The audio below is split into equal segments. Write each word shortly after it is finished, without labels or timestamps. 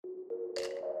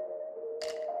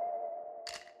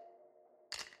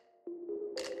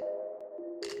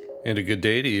And a good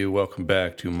day to you. Welcome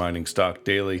back to Mining Stock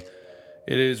Daily.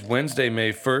 It is Wednesday,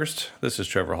 May 1st. This is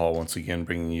Trevor Hall once again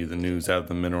bringing you the news out of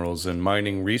the minerals and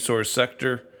mining resource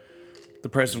sector. The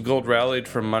price of gold rallied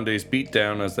from Monday's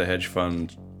beatdown as the hedge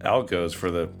fund algos for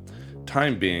the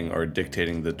time being are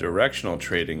dictating the directional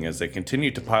trading as they continue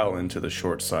to pile into the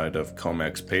short side of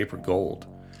COMEX paper gold.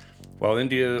 While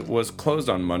India was closed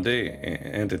on Monday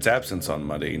and its absence on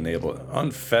Monday enabled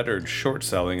unfettered short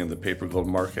selling in the paper gold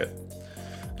market.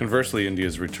 Conversely,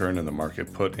 India's return in the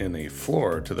market put in a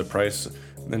floor to the price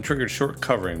and then triggered short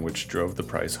covering, which drove the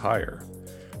price higher.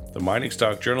 The Mining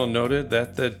Stock Journal noted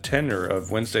that the tenor of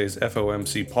Wednesday's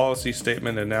FOMC policy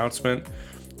statement announcement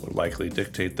would likely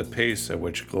dictate the pace at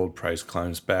which gold price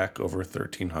climbs back over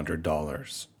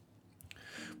 $1,300.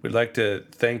 We'd like to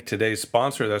thank today's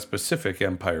sponsor, that's Pacific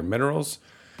Empire Minerals.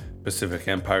 Pacific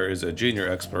Empire is a junior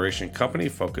exploration company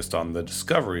focused on the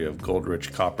discovery of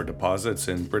gold-rich copper deposits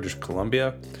in British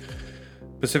Columbia.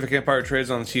 Pacific Empire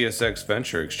trades on the TSX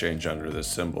Venture Exchange under the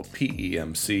symbol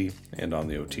PEMC and on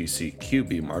the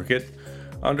OTCQB market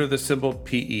under the symbol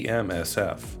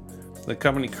PEMSF. The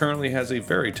company currently has a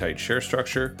very tight share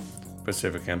structure.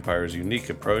 Pacific Empire's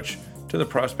unique approach to the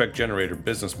prospect generator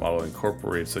business model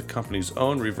incorporates the company's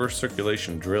own reverse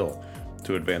circulation drill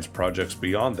to advance projects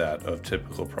beyond that of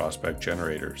typical prospect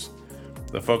generators.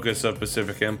 The focus of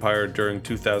Pacific Empire during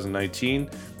 2019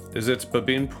 is its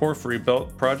Babine Porphyry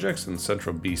Belt projects in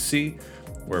central BC,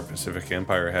 where Pacific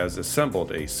Empire has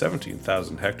assembled a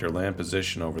 17,000 hectare land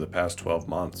position over the past 12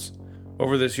 months.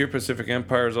 Over this year, Pacific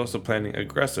Empire is also planning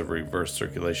aggressive reverse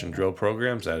circulation drill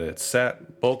programs at its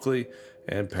SAT, Bulkley,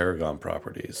 and Paragon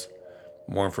properties.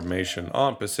 More information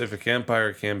on Pacific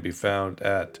Empire can be found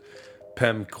at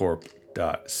pemcorp.ca.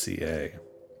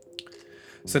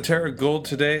 Centerra Gold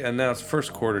today announced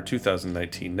first quarter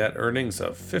 2019 net earnings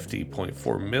of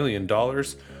 $50.4 million, or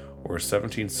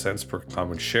 17 cents per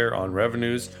common share on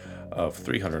revenues of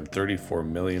 $334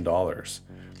 million.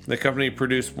 The company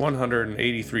produced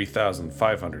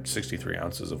 183,563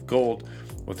 ounces of gold,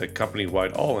 with a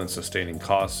company-wide all-in sustaining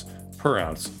costs per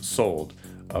ounce sold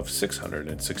of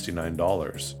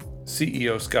 $669.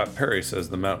 CEO Scott Perry says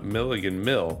the Mount Milligan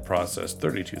Mill processed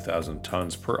 32,000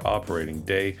 tons per operating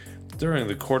day during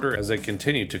the quarter as they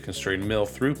continue to constrain mill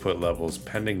throughput levels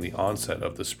pending the onset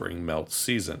of the spring melt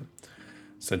season.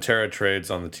 Centerra trades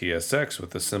on the TSX with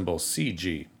the symbol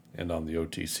CG and on the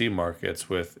OTC markets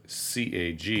with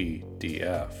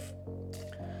CAGDF.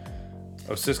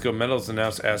 Osisko Metals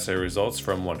announced assay results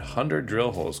from 100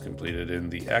 drill holes completed in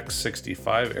the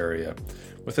X65 area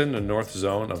within the north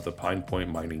zone of the Pine Point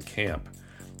mining camp.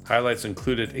 Highlights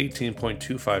included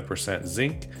 18.25%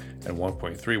 zinc and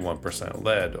 1.31%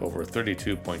 lead over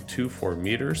 32.24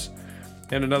 meters,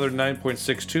 and another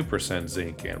 9.62%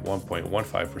 zinc and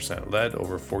 1.15% lead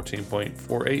over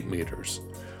 14.48 meters.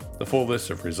 The full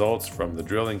list of results from the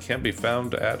drilling can be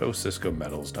found at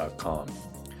osiskometals.com.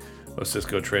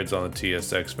 Osisko trades on the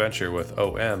TSX Venture with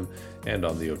OM and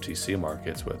on the OTC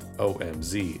markets with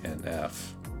OMZNF.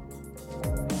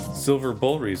 Silver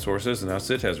Bull Resources announced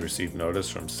it has received notice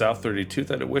from South32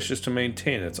 that it wishes to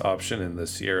maintain its option in the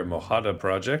Sierra Mojada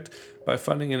project by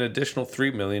funding an additional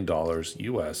 $3 million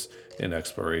US in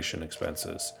exploration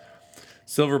expenses.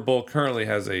 Silver Bull currently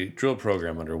has a drill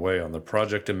program underway on the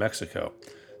project in Mexico.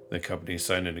 The company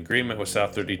signed an agreement with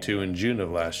South32 in June of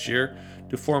last year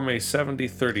to form a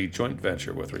 70-30 joint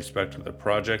venture with respect to the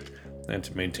project and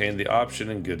to maintain the option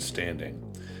in good standing.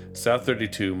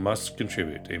 South32 must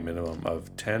contribute a minimum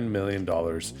of $10 million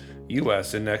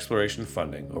US in exploration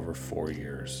funding over 4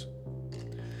 years.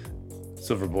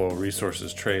 Silver Bull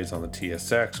Resources trades on the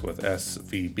TSX with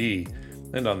SVB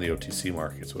and on the OTC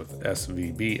markets with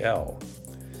SVBL.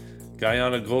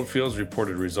 Guyana Goldfields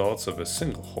reported results of a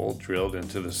single hole drilled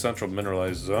into the central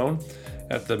mineralized zone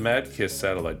at the Madkiss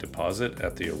satellite deposit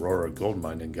at the Aurora gold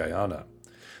mine in Guyana.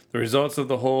 The results of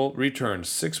the hole returned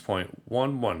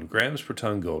 6.11 grams per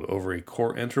ton gold over a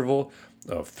core interval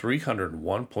of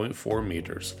 301.4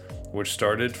 meters, which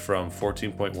started from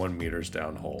 14.1 meters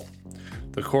downhole.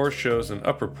 The core shows an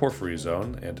upper porphyry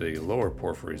zone and a lower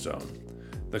porphyry zone.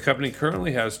 The company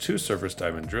currently has 2 surface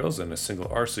diamond drills and a single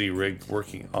RC rig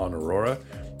working on Aurora.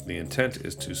 The intent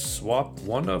is to swap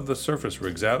one of the surface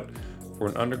rigs out for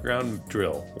an underground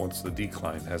drill once the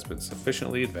decline has been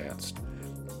sufficiently advanced.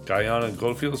 Guyana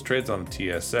Goldfields trades on the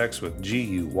TSX with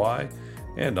GUY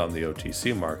and on the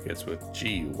OTC markets with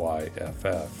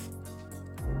GUYFF.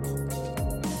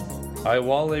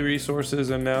 Iwale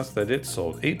Resources announced that it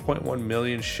sold 8.1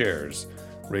 million shares,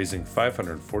 raising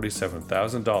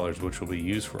 $547,000, which will be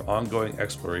used for ongoing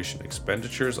exploration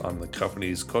expenditures on the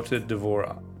company's Côte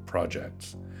d'Ivoire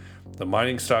projects. The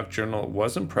Mining Stock Journal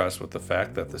was impressed with the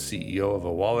fact that the CEO of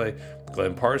Awale,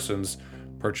 Glenn Parsons,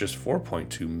 purchased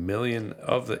 4.2 million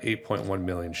of the 8.1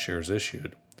 million shares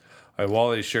issued.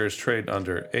 Awale shares trade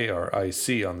under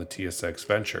ARIC on the TSX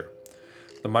Venture.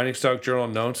 The Mining Stock Journal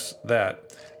notes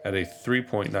that at a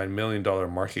 $3.9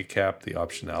 million market cap, the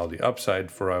optionality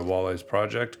upside for Awale's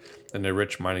project in a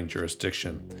rich mining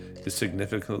jurisdiction is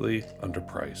significantly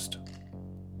underpriced.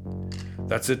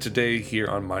 That's it today here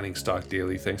on Mining Stock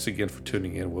Daily. Thanks again for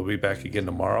tuning in. We'll be back again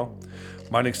tomorrow.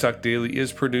 Mining Stock Daily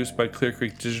is produced by Clear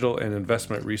Creek Digital and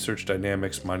Investment Research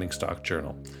Dynamics Mining Stock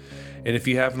Journal. And if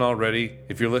you haven't already,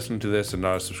 if you're listening to this and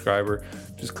not a subscriber,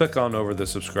 just click on over the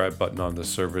subscribe button on the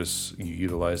service you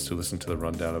utilize to listen to the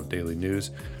rundown of daily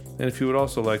news. And if you would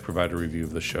also like to provide a review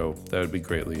of the show, that would be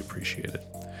greatly appreciated.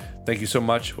 Thank you so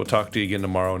much. We'll talk to you again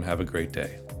tomorrow and have a great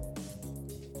day.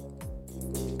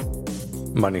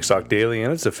 Mining Stock Daily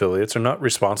and its affiliates are not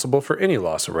responsible for any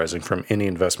loss arising from any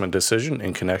investment decision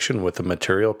in connection with the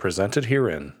material presented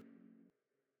herein.